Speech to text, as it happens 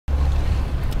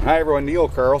Hi everyone, Neil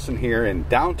Carlson here in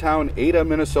downtown Ada,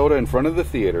 Minnesota, in front of the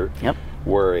theater. Yep.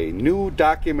 Where a new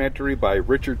documentary by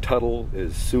Richard Tuttle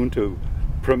is soon to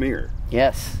premiere.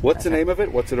 Yes. What's the name of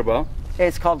it? What's it about?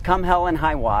 It's called Come Hell and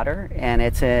High Water, and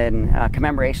it's in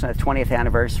commemoration of the 20th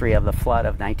anniversary of the flood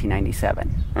of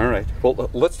 1997. All right.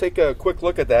 Well, let's take a quick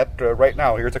look at that right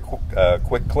now. Here's a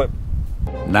quick clip.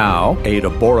 Now, Ada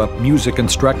Borup music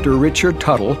instructor Richard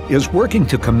Tuttle is working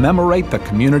to commemorate the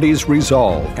community's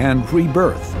resolve and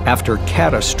rebirth after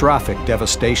catastrophic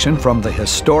devastation from the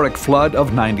historic flood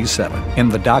of '97 in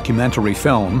the documentary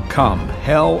film Come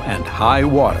Hell and High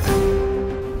Water.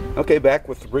 Okay, back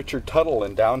with Richard Tuttle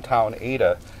in downtown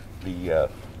Ada, the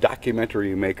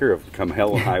documentary maker of Come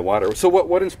Hell and High Water. So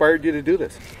what inspired you to do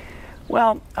this?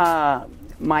 Well,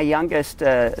 my youngest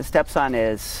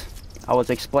stepson I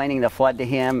was explaining the flood to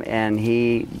him, and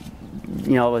he,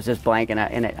 was just blank, and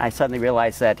I suddenly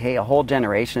realized that, hey, a whole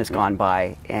generation has gone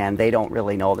by, and they don't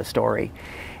really know the story.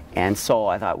 And so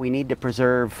I thought we need to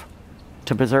preserve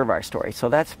our story. So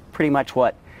that's pretty much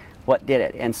what did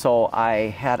it. And so I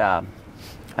had a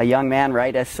young man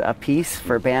write us a piece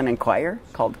for band and choir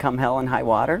called Come Hell and High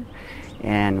Water,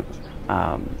 and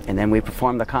then we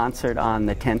performed the concert on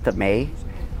the 10th of May.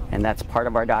 And that's part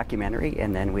of our documentary,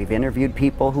 and then we've interviewed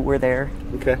people who were there.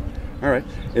 Okay, all right.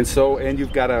 And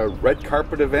you've got a red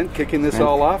carpet event kicking this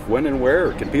all off. When and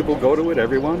where? Can people go to it,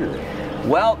 everyone? Or?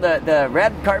 Well, the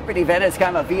red carpet event is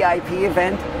kind of a VIP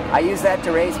event. I use that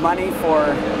to raise money for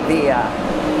the,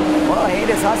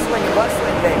 Ada's hustling and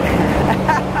bustling thing.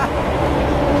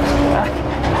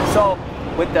 So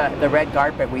with the red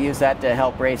carpet, we use that to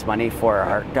help raise money for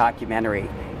our documentary.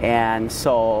 And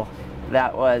so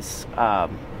that was...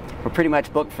 we're pretty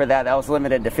much booked for that. That was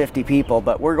limited to 50 people,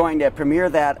 but we're going to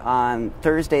premiere that on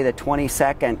Thursday the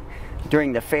 22nd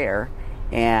during the fair.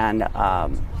 And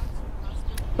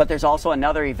but there's also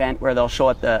another event where they'll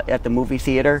show at the movie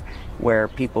theater, where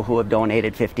people who have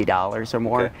donated $50 or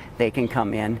more, they can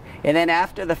come in. And then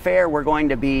after the fair, we're going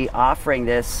to be offering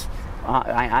this.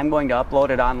 I'm going to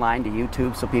upload it online to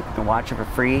YouTube so people can watch it for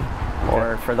free.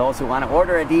 Or for those who want to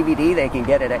order a DVD, they can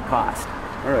get it at cost.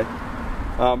 All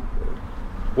right.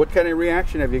 What kind of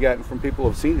reaction have you gotten from people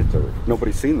who've seen it? Or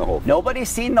nobody's seen the whole thing? Nobody's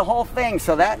seen the whole thing,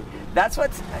 so that's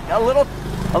what's a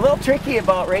little tricky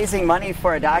about raising money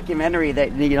for a documentary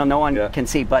that no one can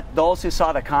see. But those who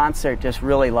saw the concert just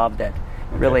really loved it.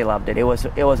 Really loved it. It was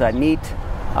a neat.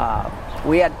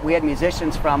 We had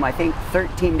musicians from, I think,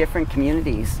 13 different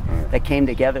communities that came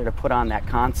together to put on that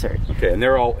concert. Okay, and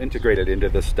they're all integrated into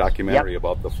this documentary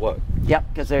about the flood. Yep,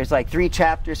 because there's like 3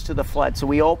 chapters to the flood. So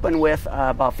we open with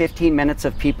about 15 minutes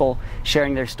of people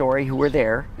sharing their story who were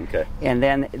there. Okay. And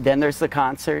then there's the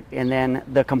concert, and then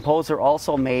the composer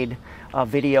also made a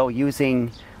video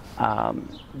using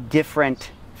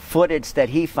different footage that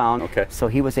he found. Okay. So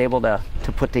he was able to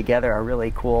put together a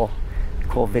really cool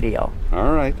video.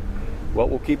 All right. Well,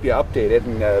 we'll keep you updated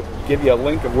and give you a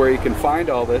link of where you can find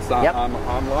all this online.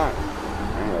 All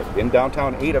right. In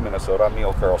downtown Ada, Minnesota, I'm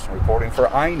Neil Carlson reporting for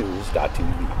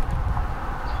iNews.tv.